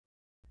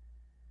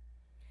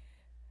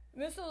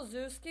Miss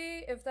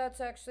Olszewski, if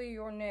that's actually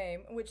your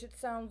name, which it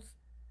sounds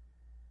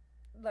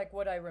like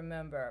what I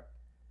remember,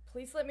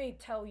 please let me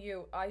tell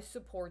you I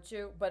support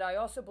you, but I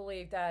also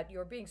believe that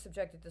you're being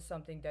subjected to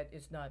something that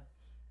is not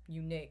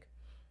unique.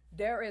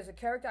 There is a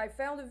character, I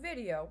found a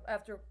video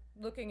after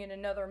looking in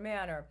another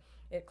manner.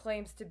 It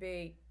claims to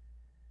be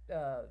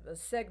a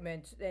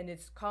segment and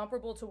it's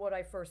comparable to what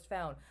I first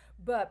found.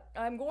 But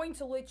I'm going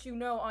to let you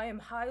know I am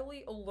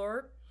highly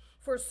alert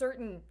for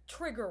certain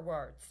trigger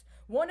words,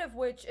 one of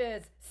which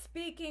is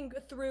speaking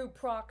through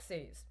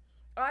proxies.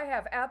 I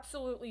have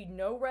absolutely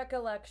no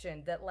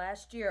recollection that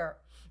last year,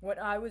 when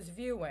I was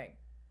viewing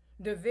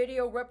the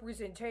video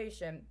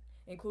representation,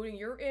 including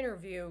your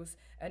interviews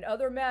and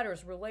other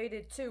matters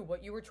related to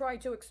what you were trying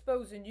to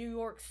expose in New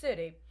York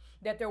City,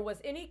 that there was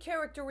any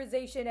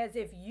characterization as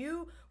if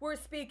you were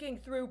speaking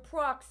through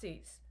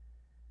proxies.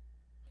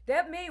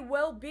 That may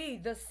well be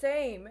the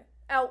same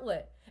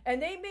outlet,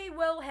 and they may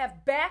well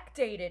have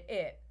backdated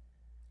it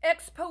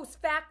ex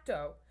post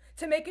facto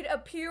to make it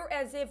appear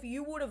as if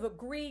you would have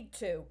agreed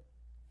to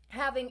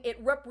having it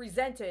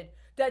represented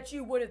that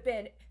you would have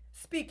been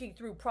speaking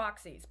through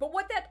proxies. But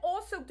what that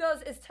also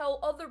does is tell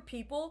other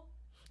people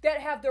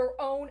that have their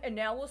own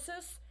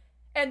analysis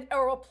and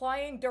are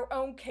applying their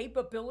own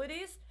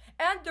capabilities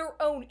and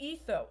their own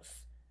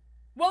ethos.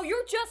 Well,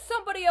 you're just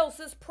somebody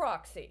else's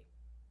proxy.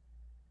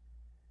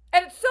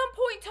 And at some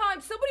point in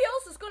time, somebody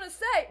else is going to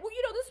say, well,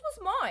 this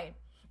was mine.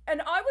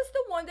 And I was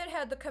the one that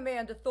had the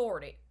command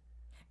authority.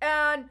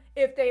 And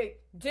if they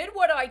did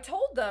what I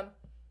told them,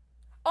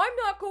 I'm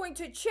not going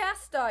to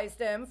chastise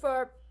them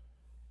for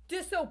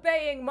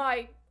disobeying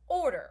my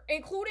order,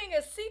 including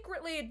a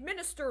secretly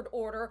administered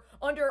order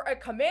under a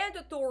command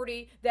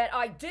authority that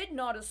I did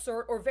not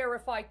assert or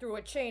verify through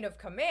a chain of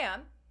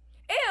command,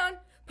 and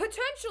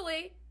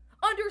potentially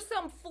under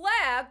some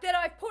flag that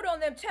I've put on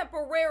them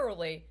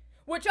temporarily,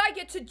 which I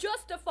get to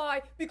justify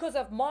because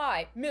of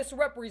my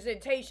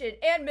misrepresentation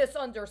and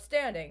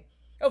misunderstanding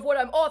of what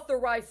I'm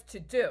authorized to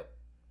do.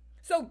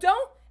 So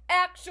don't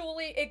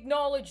actually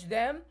acknowledge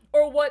them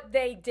or what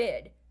they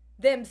did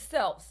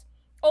themselves.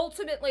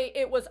 Ultimately,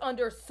 it was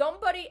under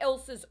somebody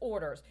else's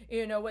orders.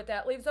 You know what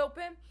that leaves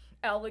open?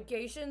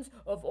 Allegations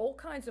of all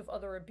kinds of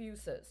other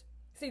abuses.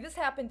 See, this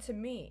happened to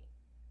me.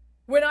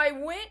 When I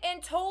went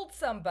and told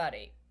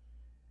somebody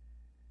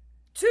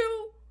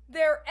to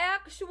their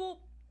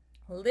actual,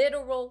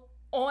 literal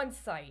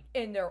on-site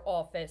in their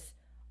office,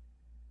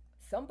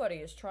 somebody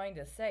is trying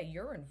to say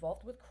you're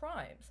involved with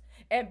crimes.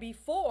 And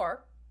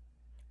before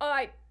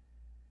I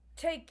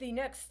take the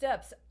next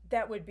steps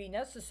that would be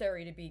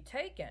necessary to be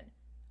taken,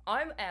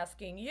 I'm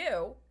asking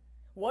you,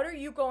 what are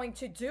you going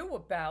to do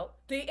about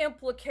the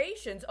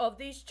implications of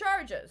these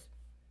charges?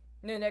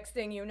 The next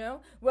thing you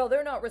know, well,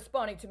 they're not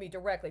responding to me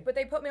directly, but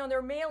they put me on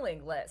their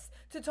mailing list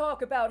to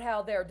talk about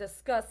how they're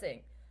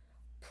discussing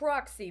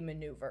proxy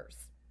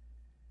maneuvers.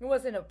 It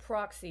wasn't a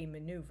proxy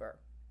maneuver.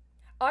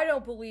 I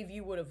don't believe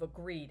you would have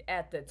agreed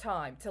at the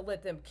time to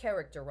let them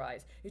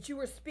characterize that you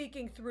were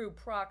speaking through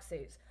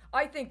proxies.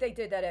 I think they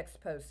did that ex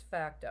post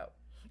facto.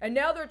 And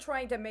now they're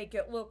trying to make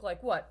it look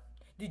like what?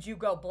 Did you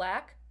go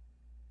black?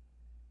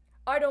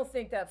 I don't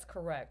think that's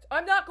correct.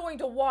 I'm not going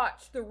to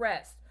watch the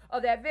rest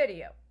of that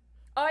video.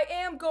 I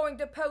am going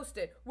to post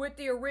it with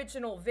the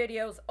original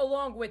videos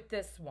along with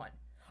this one.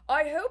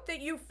 I hope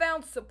that you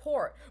found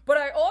support, but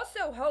I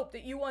also hope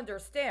that you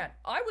understand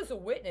I was a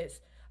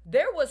witness.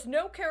 There was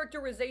no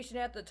characterization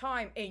at the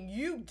time, and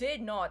you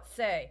did not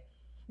say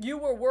you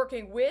were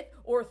working with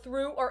or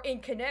through or in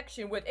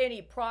connection with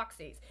any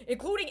proxies,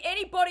 including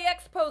anybody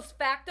ex post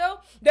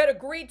facto that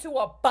agreed to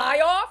a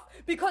buy-off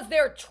because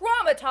they're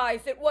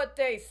traumatized at what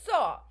they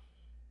saw.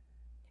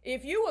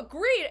 If you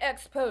agreed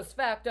ex post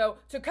facto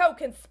to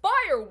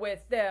co-conspire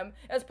with them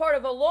as part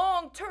of a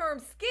long-term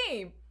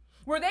scheme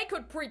where they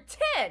could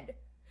pretend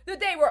that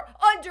they were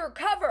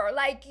undercover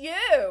like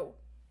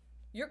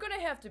you're going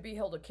to have to be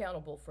held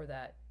accountable for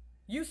that.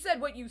 You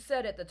said what you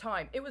said at the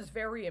time. It was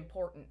very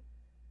important.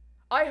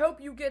 I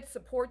hope you get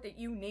support that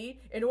you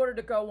need in order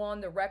to go on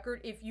the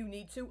record if you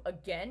need to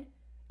again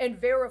and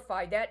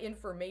verify that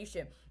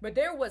information. But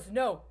there was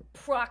no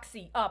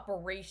proxy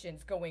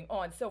operations going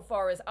on so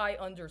far as I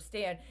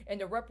understand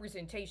and the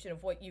representation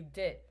of what you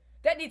did.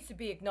 That needs to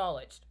be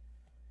acknowledged.